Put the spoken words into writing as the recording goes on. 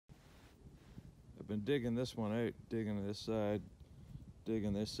been digging this one out, digging this side,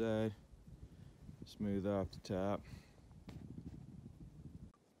 digging this side, smooth off the top.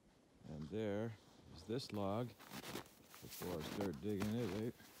 And there is this log before I start digging it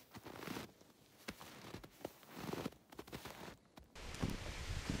out.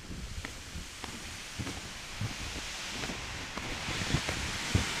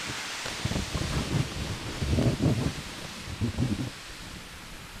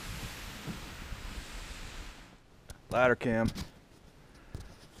 Ladder cam.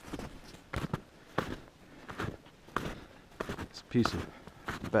 This piece of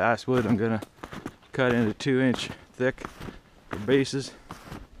basswood I'm gonna cut into 2-inch thick for bases.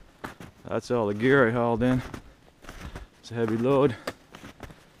 That's all the gear I hauled in. It's a heavy load.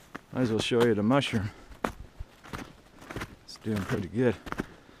 Might as well show you the mushroom. It's doing pretty good.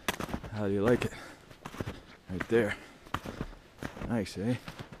 How do you like it? Right there. Nice, eh?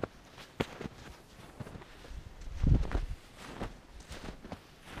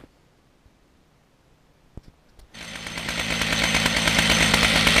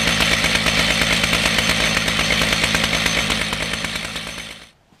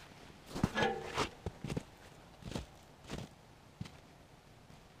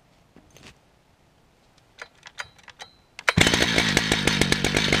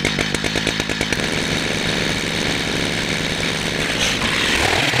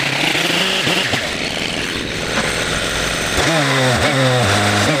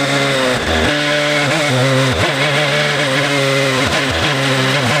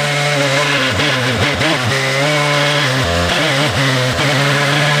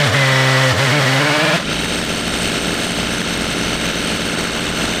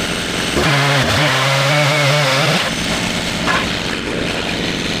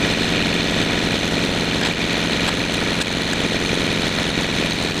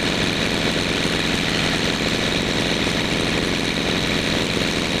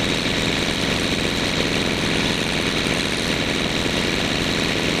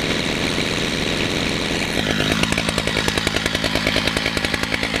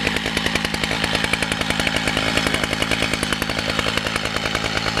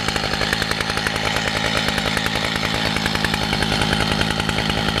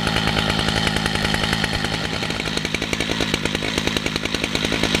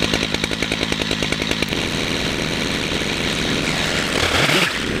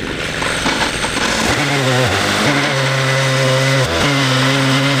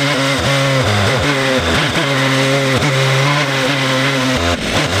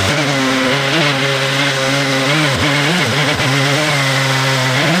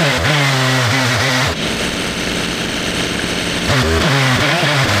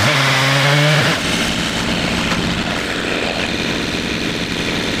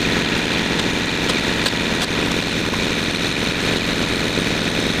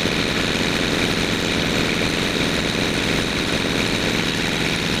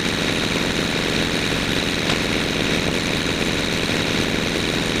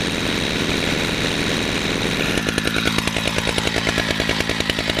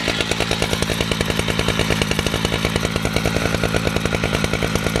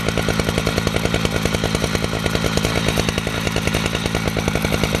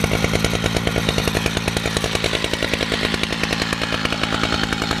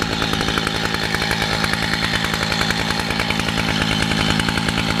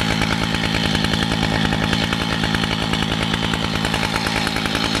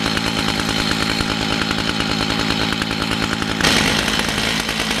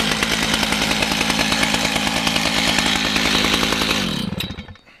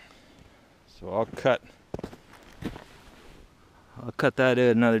 I'll cut that in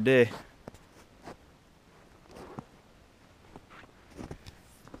another day.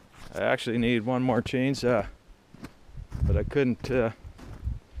 I actually need one more chainsaw, but I couldn't, I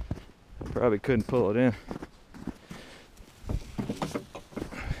probably couldn't pull it in.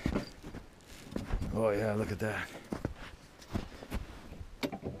 Oh yeah, look at that.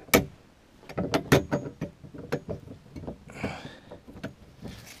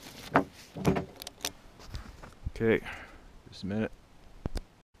 Okay, just a minute.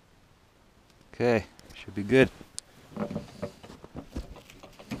 Okay, should be good. Oh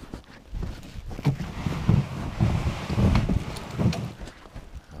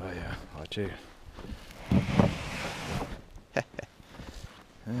yeah, watch it.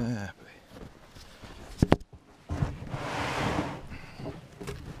 Ah, boy.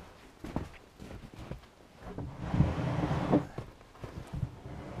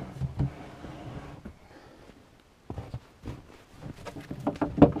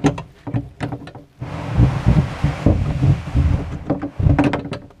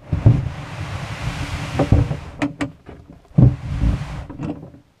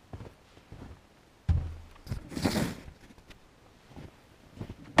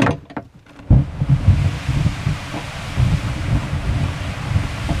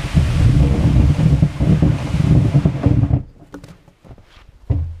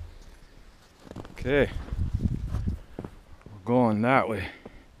 going that way.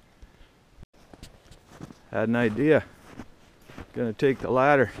 Had an idea. Gonna take the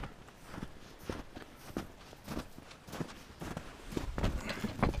ladder.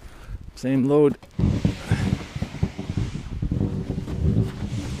 Same load.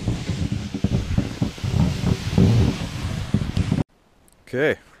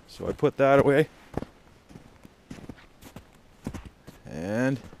 Okay, so I put that away.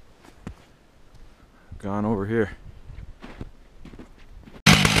 And gone over here.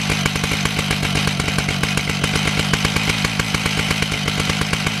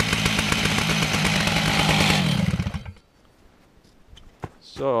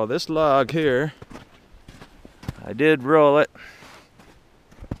 So this log here, I did roll it.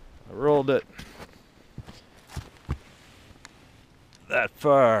 I rolled it that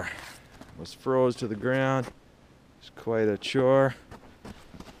far. It was froze to the ground. It's quite a chore.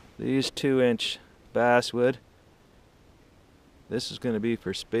 These 2-inch basswood. This is going to be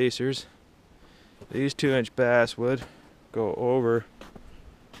for spacers. These 2-inch basswood go over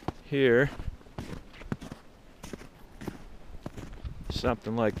here.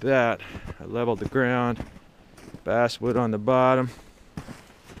 Something like that. I leveled the ground. Basswood on the bottom.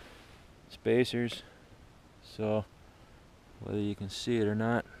 Spacers. So whether you can see it or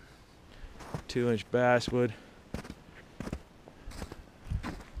not, 2-inch basswood.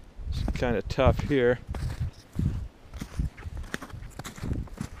 It's kind of tough here.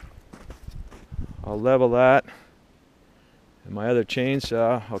 I'll level that. And my other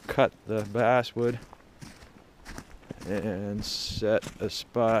chainsaw, I'll cut the basswood and set a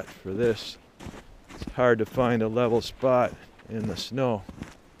spot for this. It's hard to find a level spot in the snow.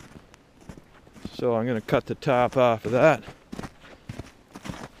 So I'm going to cut the top off of that.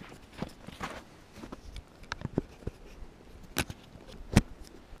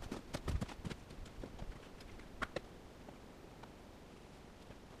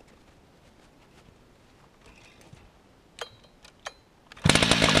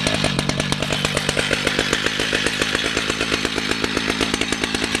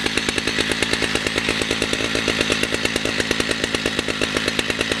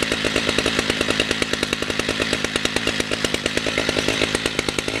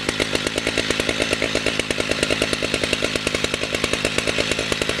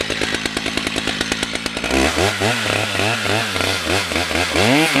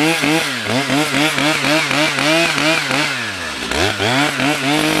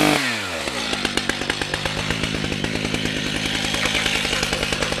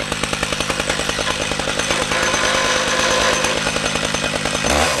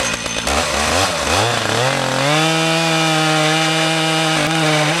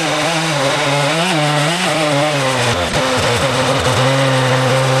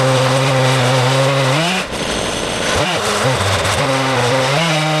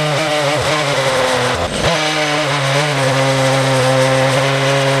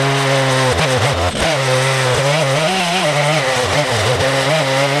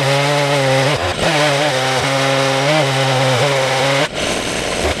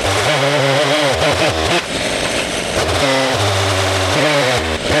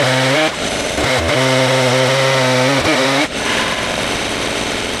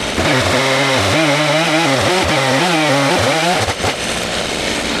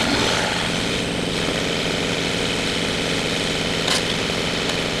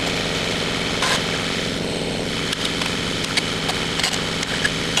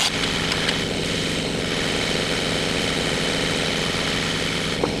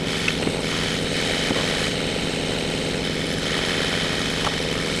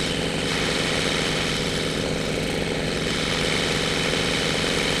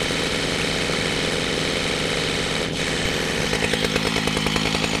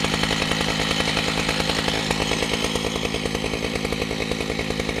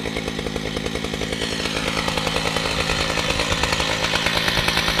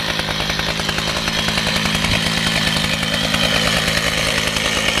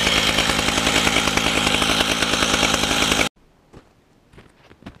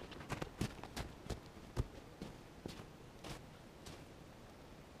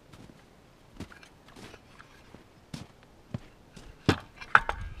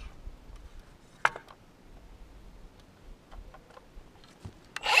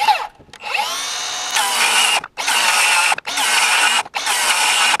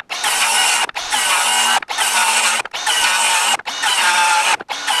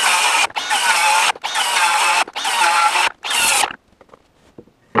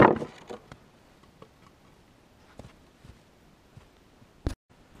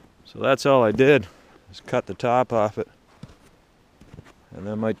 So that's all I did, is cut the top off it. And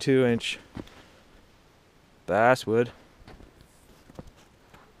then my 2-inch basswood,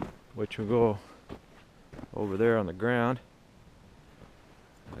 which will go over there on the ground.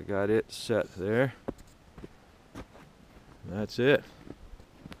 I got it set there. And that's it.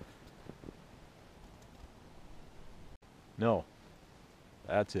 No,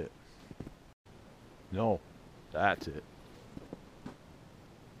 that's it. No, that's it.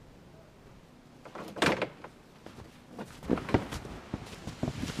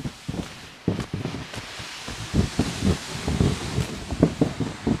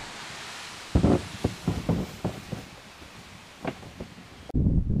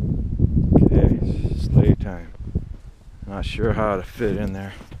 Okay, sleigh time. Not sure how to fit in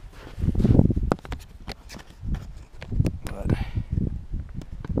there.